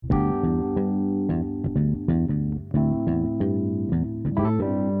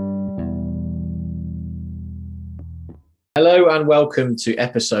Hello and welcome to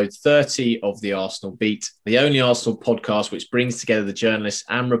episode 30 of the Arsenal Beat, the only Arsenal podcast which brings together the journalists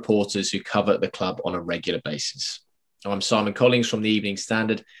and reporters who cover the club on a regular basis. I'm Simon Collins from the Evening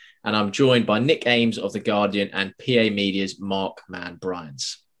Standard, and I'm joined by Nick Ames of The Guardian and PA Media's Mark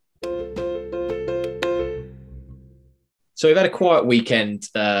Mann-Bryans. So we've had a quiet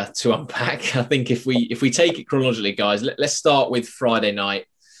weekend to unpack. I think if we take it chronologically, guys, let's start with Friday night.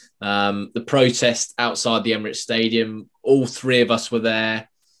 The protest outside the Emirates Stadium. All three of us were there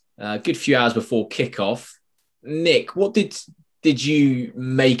a good few hours before kickoff. Nick, what did you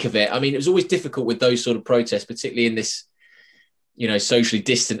make of it? I mean, it was always difficult with those sort of protests, particularly in this, socially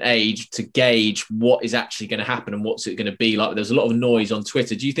distant age, to gauge what is actually going to happen and what's it going to be like. There was a lot of noise on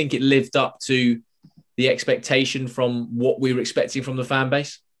Twitter. Do you think it lived up to the expectation from what we were expecting from the fan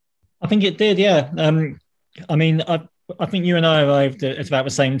base? I think it did, yeah. I think you and I arrived at about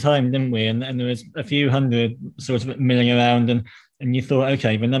the same time, didn't we? And there was a few hundred sort of milling around, and you thought,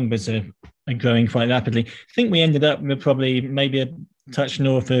 okay, the numbers are growing quite rapidly. I think we ended up with probably maybe a touch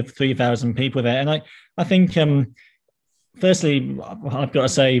north of 3,000 people there. And I think, firstly, I've got to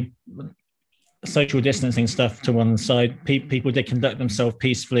say, social distancing stuff to one side, people did conduct themselves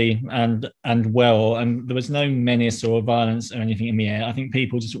peacefully and well, and there was no menace or violence or anything in the air. I think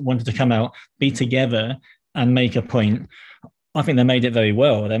people just wanted to come out, be together, and make a point. I think they made it very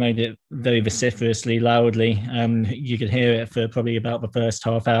well. They made it very vociferously, loudly. You could hear it for probably about the first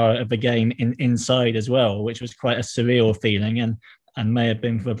half hour of the game inside as well, which was quite a surreal feeling, and may have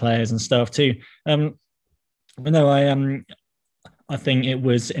been for the players and staff too. But no, I think it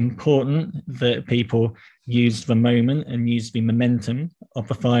was important that people used the moment and used the momentum of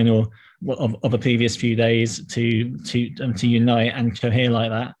the final of the previous few days to unite and cohere like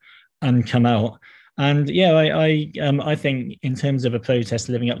that and come out. And yeah, I think in terms of a protest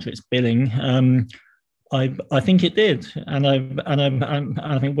living up to its billing, I think it did, and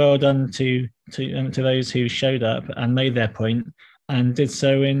I think well done to those who showed up and made their point and did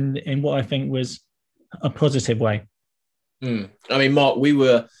so in what I think was a positive way. I mean, Mark, we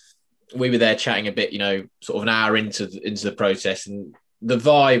were there chatting a bit, sort of an hour into the protest, and the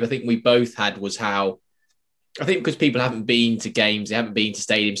vibe I think we both had was how, I think because people haven't been to games, they haven't been to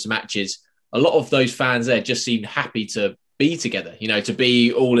stadiums, to matches, a lot of those fans there just seemed happy to be together, to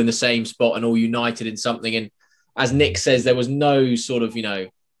be all in the same spot and all united in something. And as Nick says, there was no sort of,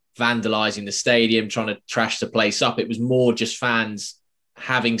 vandalising the stadium, trying to trash the place up. It was more just fans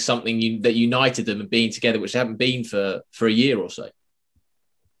having something that united them and being together, which they haven't been for a year or so.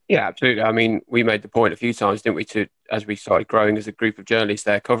 Yeah, absolutely. I mean, we made the point a few times, didn't we, as we started growing as a group of journalists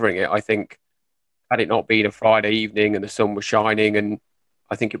there covering it. I think had it not been a Friday evening and the sun was shining, and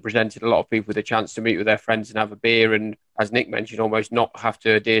I think it presented a lot of people with a chance to meet with their friends and have a beer, and as Nick mentioned, almost not have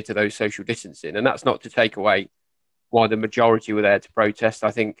to adhere to those social distancing. And that's not to take away why the majority were there to protest.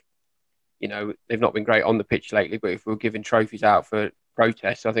 I think, they've not been great on the pitch lately, but if we were giving trophies out for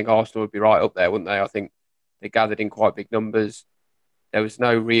protests, I think Arsenal would be right up there, wouldn't they? I think they gathered in quite big numbers. There was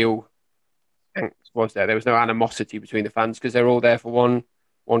no real angst, was there? There was no animosity between the fans because they're all there for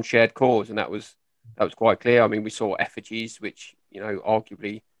one shared cause, and that was quite clear. I mean, we saw effigies, which,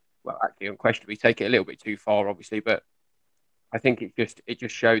 arguably, well, actually, unquestionably, take it a little bit too far, obviously, but I think it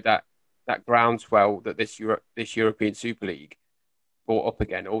just showed that groundswell that this European Super League brought up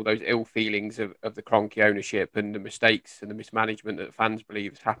again, all those ill feelings of the Kroenke ownership and the mistakes and the mismanagement that fans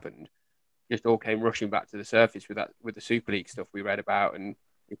believe has happened, just all came rushing back to the surface with the Super League stuff we read about and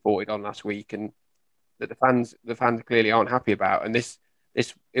reported on last week, and that the fans clearly aren't happy about. And this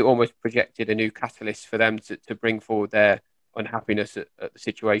it almost projected a new catalyst for them to bring forward their unhappiness at the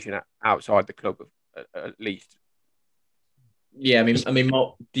situation outside the club, at least. Yeah, I mean,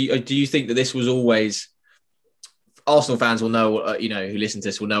 Mark, do you think that this was always? Arsenal fans will know, who listen to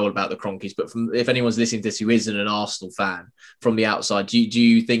this will know all about the Kroenkes, but if anyone's listening to this who isn't an Arsenal fan from the outside, do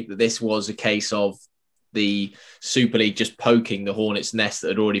you think that this was a case of the Super League just poking the hornet's nest that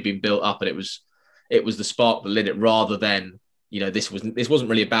had already been built up, and it was the spark that lit it, rather than, this wasn't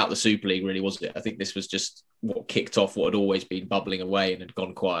really about the Super League, really, was it? I think this was just what kicked off what had always been bubbling away and had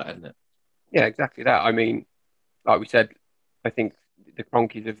gone quiet, hadn't it? Yeah, exactly that. I mean, like we said, I think the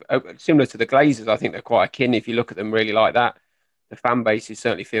Kroenkes are similar to the Glazers. I think they're quite akin if you look at them really like that. The fan bases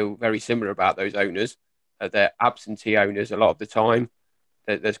certainly feel very similar about those owners. They're absentee owners a lot of the time.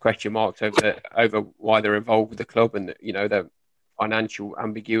 There's question marks over why they're involved with the club, and the financial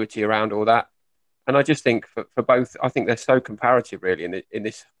ambiguity around all that. And I just think for both, I think they're so comparative really in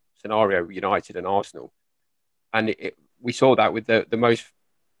this scenario, United and Arsenal. And we saw that with the most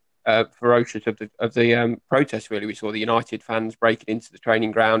ferocious of the protests. Really, we saw the United fans breaking into the training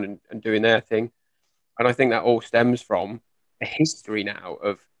ground and doing their thing, and I think that all stems from a history now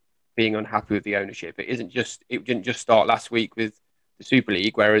of being unhappy with the ownership. It didn't just start last week with the Super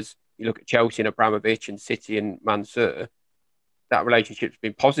League, whereas you look at Chelsea and Abramovich and City and Mansour, that relationship's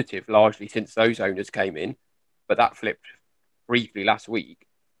been positive largely since those owners came in, but that flipped briefly last week.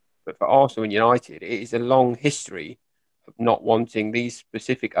 But for Arsenal and United, it is a long history of not wanting these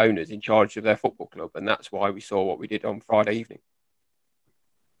specific owners in charge of their football club, and that's why we saw what we did on Friday evening.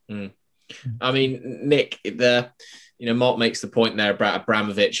 I mean, Nick, Mark makes the point there about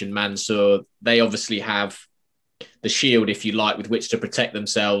Abramovich and Mansour. They obviously have the shield, if you like, with which to protect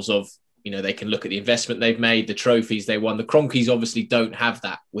themselves of, they can look at the investment they've made, the trophies they won. The Kroenkes obviously don't have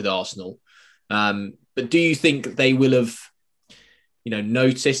that with Arsenal. But do you think they will have,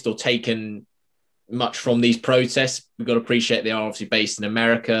 noticed or taken much from these protests? We've got to appreciate they are obviously based in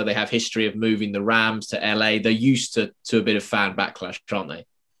America. They have history of moving the Rams to LA. They're used to a bit of fan backlash, aren't they?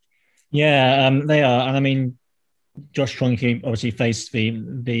 Yeah, they are. And I mean, Josh Kroenke obviously faced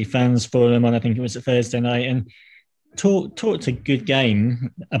the fans forum on, I think it was a Thursday night, and talked a good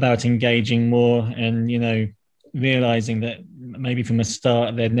game about engaging more and, realizing that maybe from the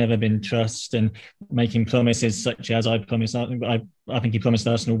start there'd never been trust, and making promises such as I think he promised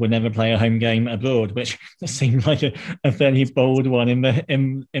Arsenal would never play a home game abroad, which seemed like a fairly bold one in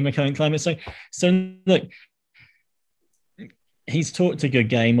the current climate. So look, he's talked a good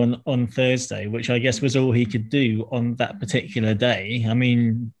game on Thursday, which I guess was all he could do on that particular day. I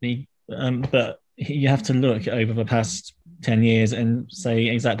mean, but you have to look over the past 10 years and say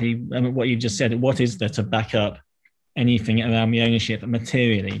exactly what you've just said. What is there to back up anything around the ownership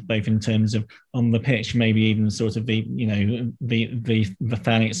materially, both in terms of on the pitch, maybe even sort of the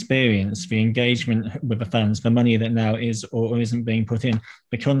fan experience, the engagement with the fans, the money that now is or isn't being put in,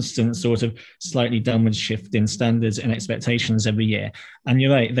 the constant sort of slightly downward shift in standards and expectations every year. And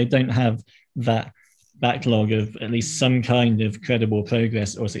you're right, they don't have that backlog of at least some kind of credible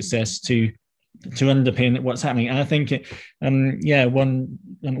progress or success to underpin what's happening. And I think,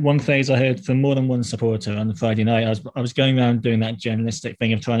 one phrase I heard from more than one supporter on Friday night, I was going around doing that journalistic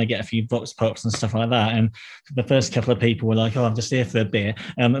thing of trying to get a few vox pops and stuff like that. And the first couple of people were like, "Oh, I'm just here for a beer."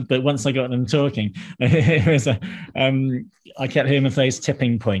 But once I got them talking, it was I kept hearing the phrase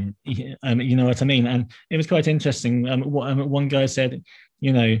 "tipping point." You know what I mean? And it was quite interesting. One guy said,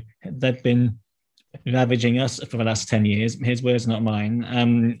 they've been ravaging us for the last 10 years. His words, not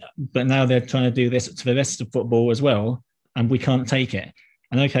mine. But now they're trying to do this to the rest of football as well, and we can't take it.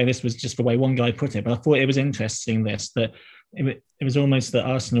 And okay, this was just the way one guy put it, but I thought it was interesting that it was almost that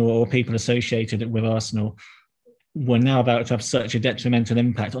Arsenal or people associated with Arsenal were now about to have such a detrimental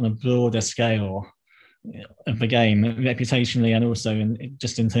impact on a broader scale of the game, reputationally, and also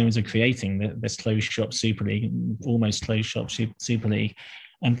just in terms of creating this closed shop Super League, almost closed shop Super League.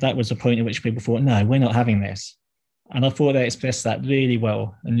 And that was the point at which people thought, no, we're not having this. And I thought they expressed that really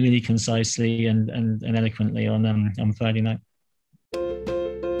well and really concisely and eloquently on Friday night.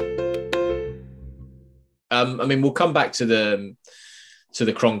 I mean, we'll come back to the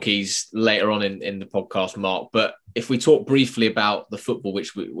Kroenkes later on in the podcast, Mark. But if we talk briefly about the football,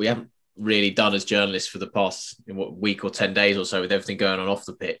 which we haven't really done as journalists for the past week or 10 days or so with everything going on off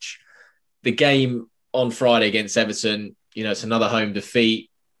the pitch, the game on Friday against Everton, it's another home defeat.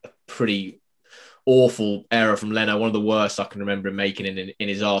 Pretty awful error from Leno, one of the worst I can remember him making in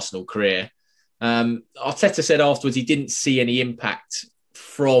his Arsenal career. Arteta said afterwards he didn't see any impact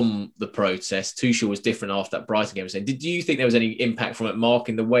from the protest. Tuchel was different after that Brighton game. Did you think there was any impact from it, Mark,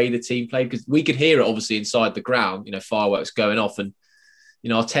 in the way the team played? Because we could hear it obviously inside the ground, fireworks going off, and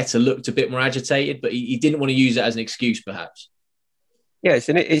Arteta looked a bit more agitated, but he didn't want to use it as an excuse, perhaps. Yeah,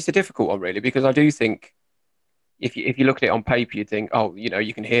 it's a difficult one really, because I do think if you look at it on paper, you think, oh,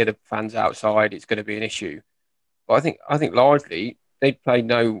 you can hear the fans outside, it's going to be an issue. But I think largely they played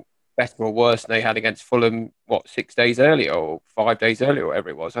no better or worse than they had against Fulham, 6 days earlier or 5 days earlier, or whatever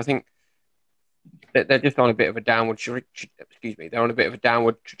it was. I think they're just on a bit of a downward. They're on a bit of a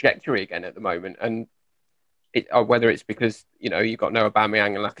downward trajectory again at the moment, and whether it's because you've got no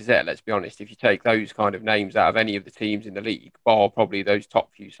Aubameyang and Lacazette. Let's be honest, if you take those kind of names out of any of the teams in the league, bar probably those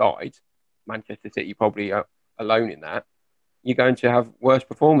top few sides, Manchester City probably alone in that, you're going to have worse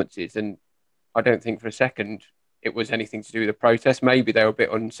performances. And I don't think for a second it was anything to do with the protest. Maybe they were a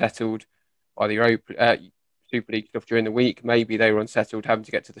bit unsettled by the Super League stuff during the week. Maybe they were unsettled having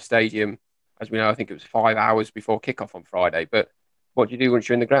to get to the stadium. As we know, I think it was 5 hours before kickoff on Friday. But what do you do once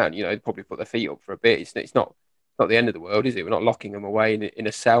you're in the ground? They probably put their feet up for a bit. It's not the end of the world, is it? We're not locking them away in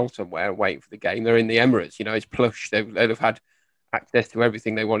a cell somewhere and waiting for the game. They're in the Emirates. It's plush. They'll have had access to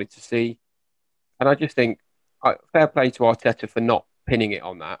everything they wanted to see. And I just think fair play to Arteta for not pinning it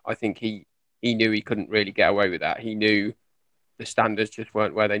on that. I think he knew he couldn't really get away with that. He knew the standards just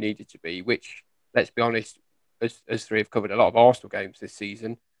weren't where they needed to be, which, let's be honest, as three have covered a lot of Arsenal games this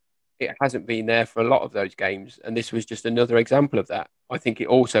season, it hasn't been there for a lot of those games. And this was just another example of that. I think it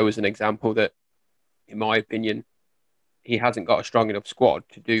also was an example that, in my opinion, he hasn't got a strong enough squad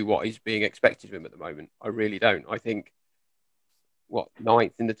to do what is being expected of him at the moment. I really don't. I think,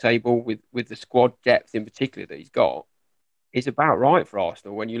 ninth in the table with the squad depth in particular that he's got is about right for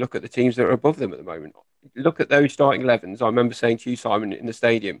Arsenal when you look at the teams that are above them at the moment. Look at those starting 11s. I remember saying to you, Simon, in the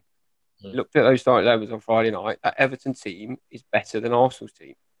stadium, looked at those starting 11s on Friday night, that Everton team is better than Arsenal's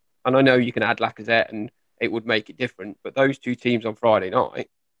team. And I know you can add Lacazette and it would make it different, but those two teams on Friday night,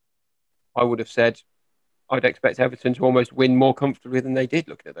 I would have said I'd expect Everton to almost win more comfortably than they did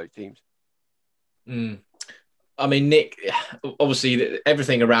looking at those teams. I mean, Nick, obviously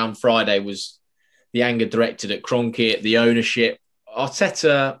everything around Friday was the anger directed at Kroenke, at the ownership.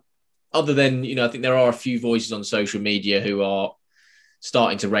 Arteta, other than, I think there are a few voices on social media who are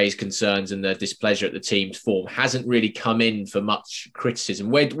starting to raise concerns and their displeasure at the team's form, hasn't really come in for much criticism.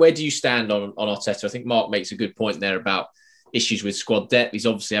 Where do you stand on Arteta? I think Mark makes a good point there about issues with squad depth. He's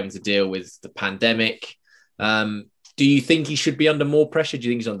obviously having to deal with the pandemic. Do you think he should be under more pressure? Do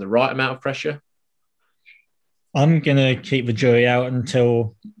you think he's under the right amount of pressure? I'm going to keep the jury out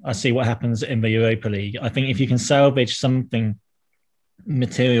until I see what happens in the Europa League. I think if you can salvage something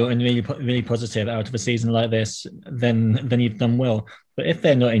material and really positive out of a season like this, then you've done well. But if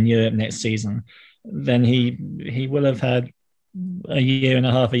they're not in Europe next season, then he will have had a year and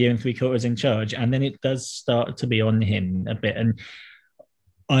a half, a year and 3/4 in charge, and then it does start to be on him a bit. And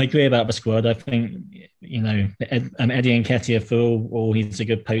I agree about the squad. I think Eddie Nketiah, for all he's a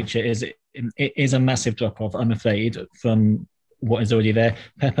good poacher, it is a massive drop off, I'm afraid, from what is already there.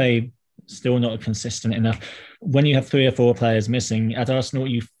 Pepe still not consistent enough. When you have 3 or 4 players missing at Arsenal,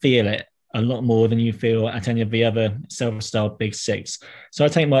 you feel it a lot more than you feel at any of the other self-styled big six. So I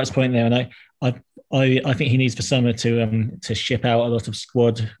take Mark's point there, and I think he needs for summer to ship out a lot of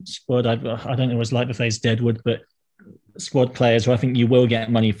squad. I don't always like the phrase deadwood, but squad players who I think you will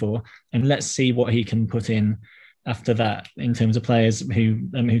get money for, and let's see what he can put in after that in terms of players who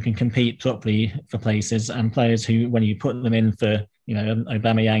can compete properly for places, and players who, when you put them in for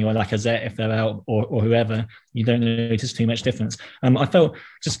Aubameyang or Lacazette, if they're out, or whoever, you don't notice too much difference. I felt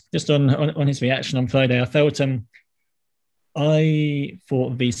just on his reaction on Friday, I thought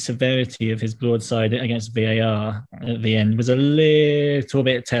the severity of his broadside against VAR at the end was a little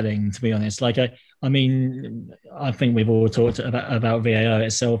bit telling, to be honest. Like I think we've all talked about VAR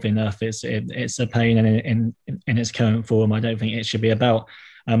itself enough. It's a pain in its current form. I don't think it should be about.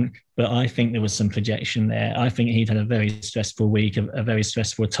 But I think there was some projection there. I think he'd had a very stressful week, a very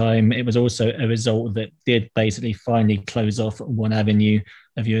stressful time. It was also a result that did basically finally close off one avenue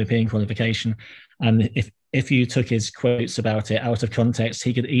of European qualification. And if you took his quotes about it out of context,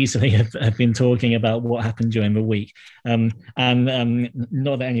 he could easily have been talking about what happened during the week. Not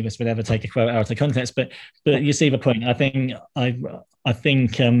that any of us would ever take a quote out of context, but you see the point. I think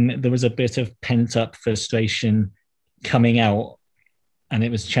there was a bit of pent up frustration coming out, and it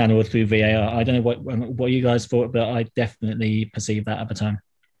was channeled through VAR. I don't know what you guys thought, but I definitely perceived that at the time.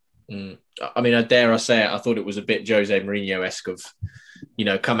 I mean, dare I say it, I thought it was a bit Jose Mourinho-esque of,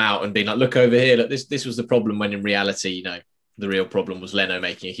 come out and being like, look over here, look, this was the problem, when in reality, the real problem was Leno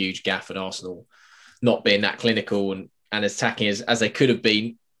making a huge gaffe and Arsenal not being that clinical and as attacking as they could have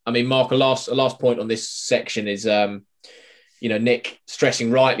been. I mean, Mark, a last point on this section is, Nick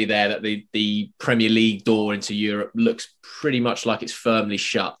stressing rightly there that the Premier League door into Europe looks pretty much like it's firmly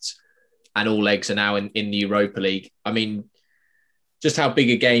shut and all eggs are now in the Europa League. I mean, just how big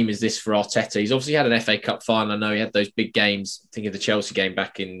a game is this for Arteta? He's obviously had an FA Cup final. I know he had those big games. Think of the Chelsea game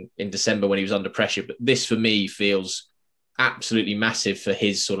back in December when he was under pressure. But this, for me, feels absolutely massive for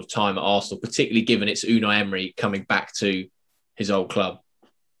his sort of time at Arsenal, particularly given it's Unai Emery coming back to his old club.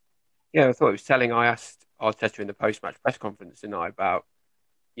 Yeah, I thought it was telling. I asked Arteta in the post-match press conference tonight about,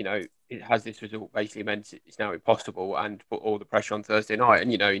 it has this result basically meant it's now impossible and put all the pressure on Thursday night.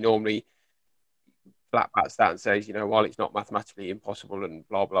 And, he normally flat bats that and says, while it's not mathematically impossible and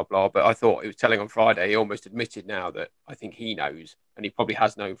blah, blah, blah. But I thought it was telling on Friday. He almost admitted now that I think he knows, and he probably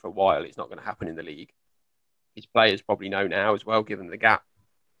has known for a while, it's not going to happen in the league. His players probably know now as well, given the gap.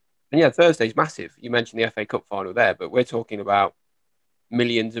 And yeah, Thursday's massive. You mentioned the FA Cup final there, but we're talking about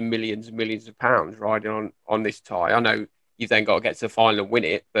millions and millions and millions of pounds riding on this tie. I know you've then got to get to the final and win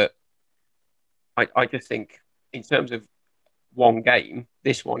it, but I just think in terms of one game,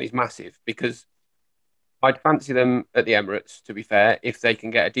 this one is massive, because I'd fancy them at the Emirates, to be fair. If they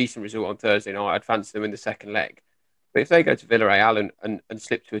can get a decent result on Thursday night, I'd fancy them in the second leg. But if they go to Villarreal and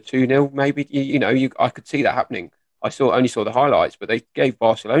slip to a 2-0, maybe, I could see that happening. only saw the highlights, but they gave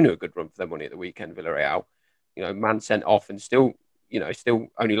Barcelona a good run for their money at the weekend, Villarreal. Man sent off and still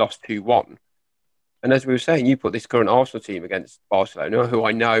only lost 2-1. And as we were saying, you put this current Arsenal team against Barcelona, who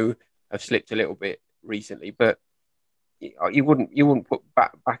I know have slipped a little bit recently, but you wouldn't put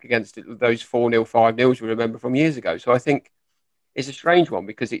back against those 4-0, 5-0s we remember from years ago. So I think it's a strange one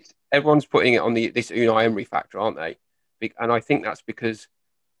because everyone's putting it on this Unai Emery factor, aren't they? And I think that's because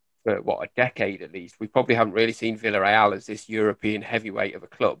for a decade at least, we probably haven't really seen Villarreal as this European heavyweight of a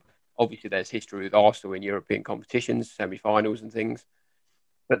club. Obviously, there's history with Arsenal in European competitions, semi-finals and things.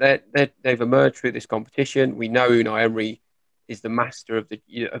 But they've emerged through this competition. We know Unai Emery is the master of the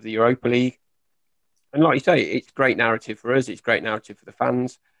Europa League. And like you say, it's great narrative for us. It's great narrative for the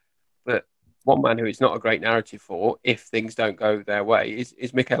fans. But one man who it's not a great narrative for, if things don't go their way,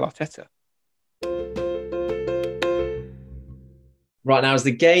 is Mikel Arteta. Right now, as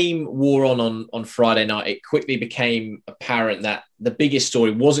the game wore on Friday night, it quickly became apparent that the biggest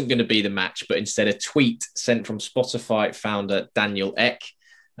story wasn't going to be the match, but instead a tweet sent from Spotify founder Daniel Ek.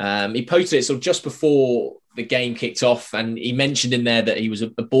 He posted it sort of just before the game kicked off, and he mentioned in there that he was a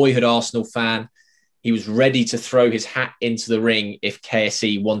boyhood Arsenal fan. He was ready to throw his hat into the ring if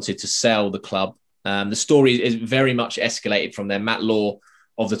KSE wanted to sell the club. The story is very much escalated from there. Matt Law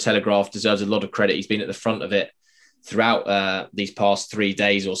of The Telegraph deserves a lot of credit. He's been at the front of it throughout these past 3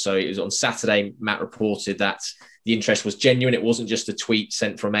 days or so. It was on Saturday, Matt reported that the interest was genuine. It wasn't just a tweet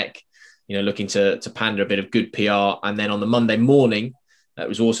sent from Ek, looking to pander a bit of good PR. And then on the Monday morning, it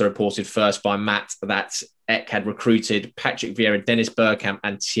was also reported first by Matt that Ek had recruited Patrick Vieira, Dennis Bergkamp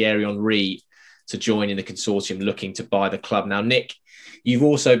and Thierry Henry to join in the consortium looking to buy the club. Now, Nick, you've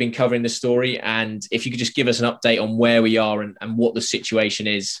also been covering the story, and if you could just give us an update on where we are and what the situation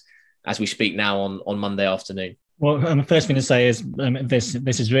is as we speak now on Monday afternoon. Well, the first thing to say is this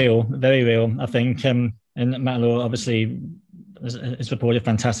is real, very real, I think. And Matt Law obviously has reported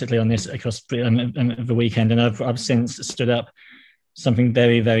fantastically on this across the weekend. And I've since stood up something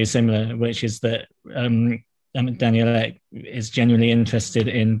very, very similar, which is that Daniel Ek is genuinely interested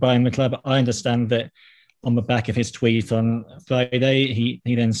in buying the club. I understand that on the back of his tweet on Friday,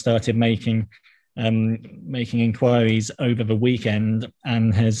 he then started making inquiries over the weekend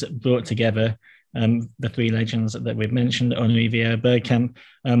and has brought together the three legends that we've mentioned, Henry, Vieira, Bergkamp,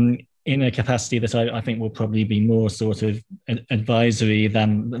 in a capacity that I think will probably be more sort of advisory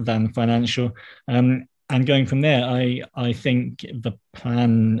than financial. And going from there, I think the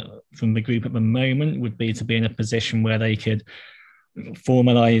plan from the group at the moment would be to be in a position where they could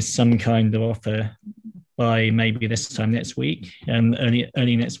formalise some kind of offer by maybe this time next week,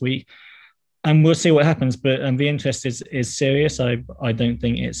 early next week. And we'll see what happens, but the interest is serious. I don't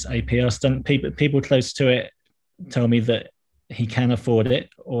think it's a PR stunt. People close to it tell me that he can afford it,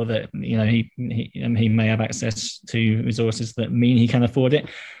 or that he may have access to resources that mean he can afford it.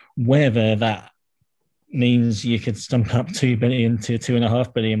 Whether that means you could stump up 2 billion to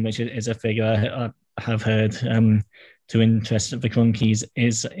 2.5 billion, which is a figure I have heard to interest the Kroenkes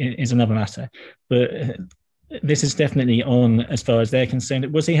is another matter. But this is definitely on as far as they're concerned.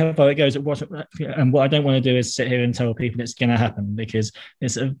 We'll see how far it goes. And what I don't want to do is sit here and tell people it's going to happen, because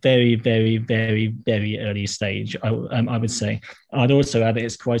it's a very, very, very, very early stage, I would say. I'd also add that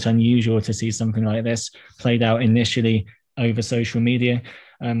it's quite unusual to see something like this played out initially over social media.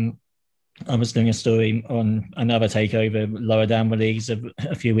 I was doing a story on another takeover lower down the leagues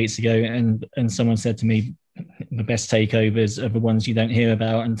a few weeks ago, and someone said to me, the best takeovers are the ones you don't hear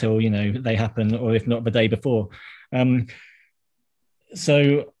about until they happen, or if not the day before.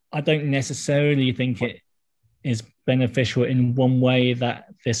 So I don't necessarily think it is beneficial in one way that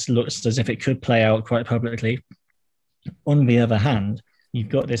this looks as if it could play out quite publicly. On the other hand, you've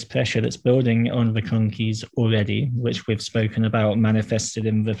got this pressure that's building on the Kroenkes already, which we've spoken about, manifested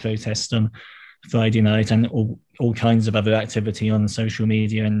in the protest on Friday night and all kinds of other activity on social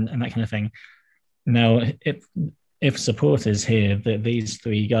media and that kind of thing. Now, if supporters hear that these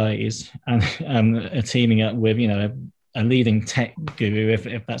three guys are teaming up with, a leading tech guru,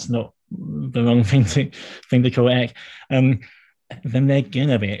 if that's not the wrong thing to call it, then they're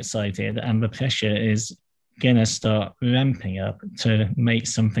gonna be excited, and the pressure is gonna start ramping up to make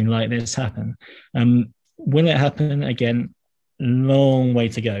something like this happen. Will it happen? Again, long way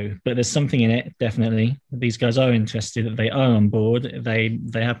to go, but there's something in it, definitely. These guys are interested, they are on board, they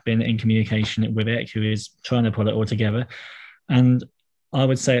have been in communication with Ek, who is trying to pull it all together. And I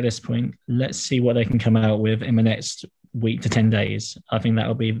would say at this point, let's see what they can come out with in the next week to 10 days. I think that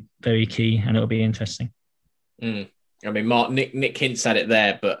will be very key, and it'll be interesting. I mean, Mark, Nick hints at it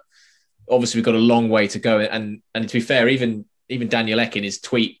there, but obviously we've got a long way to go. And to be fair, even Daniel Ek in his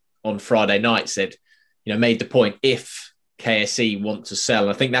tweet on Friday night said, made the point, if KSE want to sell,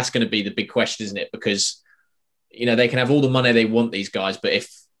 I think that's going to be the big question, isn't it? Because, they can have all the money they want, these guys, but if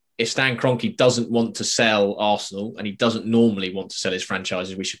Stan Kroenke doesn't want to sell Arsenal, and he doesn't normally want to sell his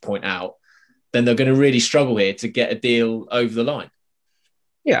franchises, we should point out, then they're going to really struggle here to get a deal over the line.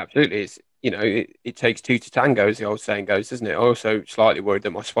 Yeah, absolutely. It's, it takes two to tango, as the old saying goes, doesn't it? I'm also slightly worried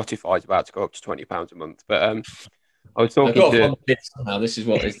that my Spotify is about to go up to £20 a month. But I was talking to somehow. This is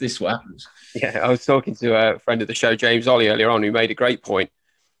what happens. Yeah, I was talking to a friend of the show, James Ollie, earlier on, who made a great point.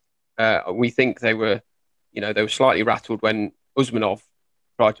 We think they were slightly rattled when Usmanov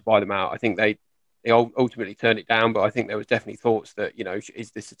tried to buy them out. I think they ultimately turned it down, but I think there was definitely thoughts that,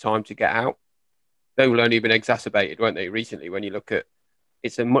 is this the time to get out? They will only have been exacerbated, weren't they, recently, when you look at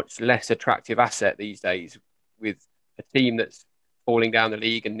it's a much less attractive asset these days with a team that's falling down the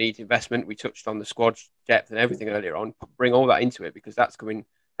league and needs investment. We touched on the squad depth and everything earlier on. Bring all that into it, because that's coming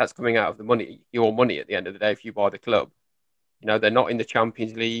out of the money, your money at the end of the day, if you buy the club. They're not in the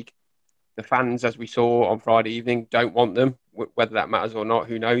Champions League. The fans, as we saw on Friday evening, don't want them. Whether that matters or not,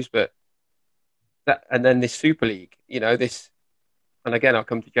 who knows? But and then this Super League, this, and again, I'll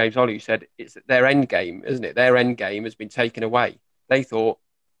come to James Ollie, who said it's their end game, isn't it? Their end game has been taken away. They thought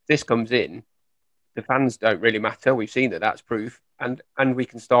this comes in, the fans don't really matter. We've seen that that's proof, and we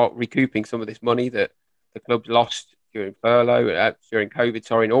can start recouping some of this money that the club's lost during furlough, during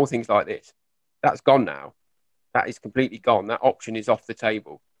COVID, and all things like this. That's gone now. That is completely gone. That option is off the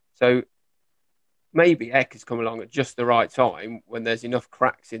table. So maybe Eck has come along at just the right time, when there's enough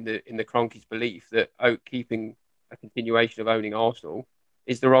cracks in the Kroenke's belief that keeping a continuation of owning Arsenal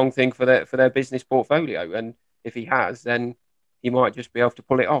is the wrong thing for their business portfolio. And if he has, then he might just be able to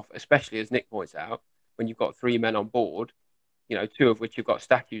pull it off, especially, as Nick points out, when you've got three men on board, two of which have got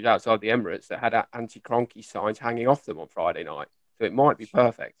statues outside the Emirates that had anti-Kroenke signs hanging off them on Friday night. So it might be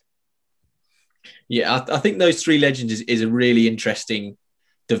perfect. Yeah, I think those three legends is a really interesting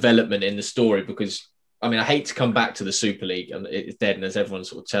development in the story, because, I hate to come back to the Super League, and it's dead, and as everyone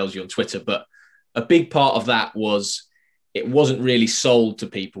sort of tells you on Twitter, but a big part of that was it wasn't really sold to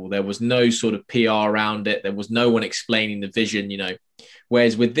people. There was no sort of PR around it. There was no one explaining the vision,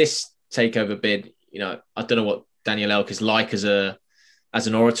 Whereas with this takeover bid, I don't know what Daniel Elk is like as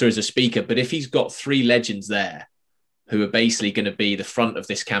an orator, as a speaker, but if he's got three legends there who are basically going to be the front of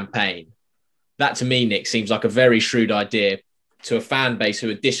this campaign, that to me, Nick, seems like a very shrewd idea to a fan base who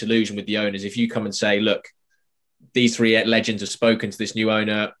are disillusioned with the owners. If you come and say, look, these three legends have spoken to this new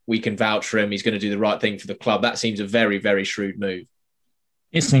owner, we can vouch for him, he's going to do the right thing for the club. That seems a very, very shrewd move.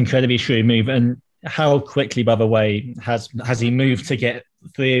 It's an incredibly shrewd move. And how quickly, by the way, has he moved to get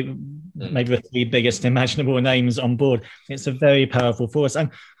maybe the three biggest imaginable names on board? It's a very powerful force.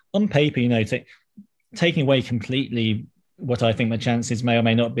 And on paper, taking away completely what I think the chances may or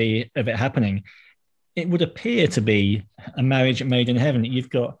may not be of it happening, it would appear to be a marriage made in heaven. You've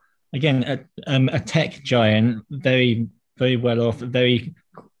got, again, a tech giant, very, very well off, very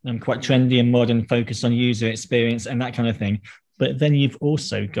quite trendy and modern, focused on user experience and that kind of thing. But then you've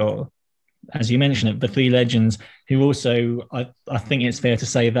also got, as you mentioned, the three legends who also, I think it's fair to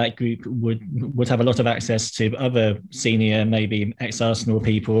say that group would have a lot of access to other senior, maybe ex-Arsenal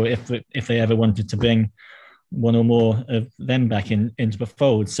people if they ever wanted to bring one or more of them back into the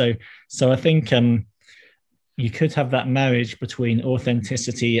fold. So I think you could have that marriage between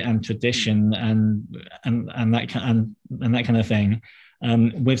authenticity and tradition and that kind of thing,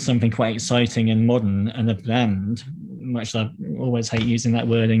 with something quite exciting and modern, and a brand, much I always hate using that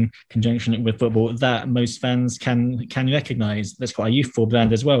word in conjunction with football, that most fans can recognise. That's quite a youthful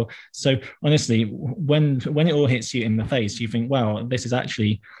brand as well. So honestly, when it all hits you in the face, you think, wow, this is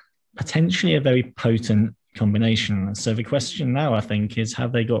actually potentially a very potent combination. So the question now, I think, is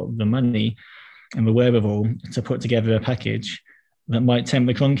have they got the money and the wherewithal to put together a package that might tempt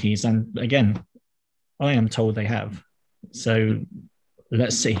the Kroenkes? And again, I am told they have. So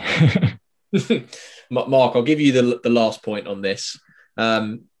let's see. Mark, I'll give you the last point on this.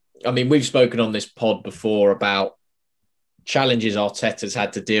 We've spoken on this pod before about challenges Arteta's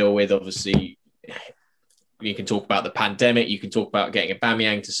had to deal with. Obviously, you can talk about the pandemic. You can talk about getting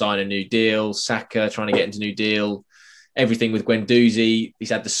Aubameyang to sign a new deal, Saka trying to get into a new deal, everything with Guendouzi. He's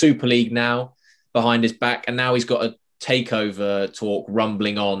had the Super League now behind his back, and now he's got a takeover talk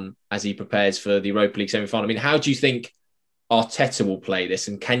rumbling on as he prepares for the Europa League semi-final. How do you think Arteta will play this,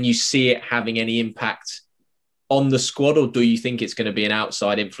 and can you see it having any impact on the squad, or do you think it's going to be an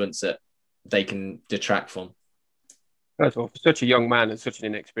outside influence that they can detract from? First of all, for such a young man and such an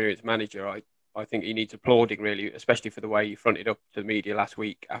inexperienced manager, I think he needs applauding, really, especially for the way he fronted up to the media last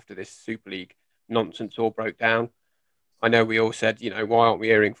week after this Super League nonsense all broke down. I know we all said, why aren't we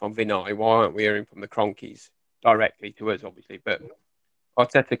hearing from Vinay? Why aren't we hearing from the Kroenkes directly to us, obviously? But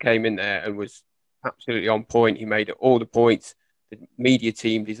Arteta came in there and was absolutely on point. He made all the points. The media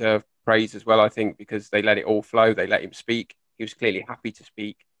team deserved praise as well, I think, because they let it all flow. They let him speak. He was clearly happy to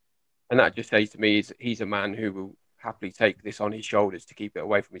speak. And that just says to me is he's a man who will happily take this on his shoulders to keep it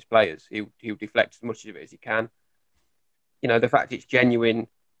away from his players. He'll deflect as much of it as he can. The fact it's genuine,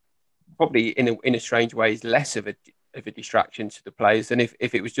 probably in a strange way, is less of a distraction to the players than if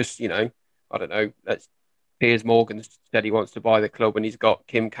it was just, I don't know, Piers Morgan said he wants to buy the club and he's got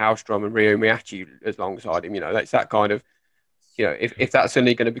Kim Kallstrom and Rio Miyachi alongside him. That's that kind of, if that's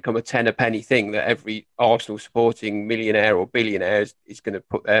suddenly going to become a 10 a penny thing that every Arsenal supporting millionaire or billionaire is going to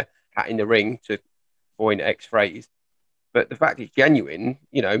put their hat in the ring, to coin X phrase. But the fact it's genuine,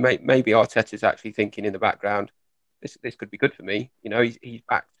 maybe Arteta's actually thinking in the background, this could be good for me. He's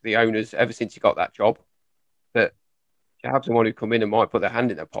backed the owners ever since he got that job. But to have someone who come in and might put their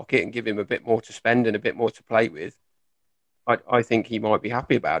hand in their pocket and give him a bit more to spend and a bit more to play with, I think he might be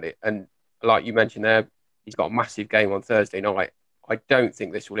happy about it. And like you mentioned there, he's got a massive game on Thursday night. I don't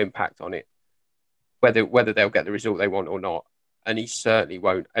think this will impact on it, whether they'll get the result they want or not. And he certainly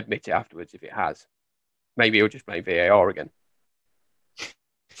won't admit it afterwards if it has. Maybe he'll just play VAR again.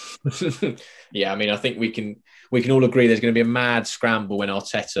 Yeah, I mean, I think we can all agree there's going to be a mad scramble when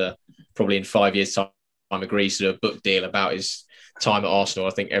Arteta, probably in 5 years' time, agrees to a book deal about his time at Arsenal.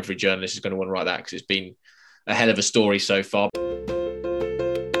 I think every journalist is going to want to write that because it's been a hell of a story so far.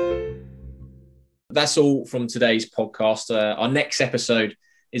 That's all from today's podcast. Our next episode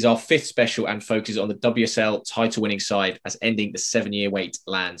is our 5th special and focuses on the WSL title-winning side as ending the 7-year wait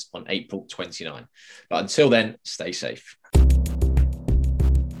lands on April 29. But until then, stay safe.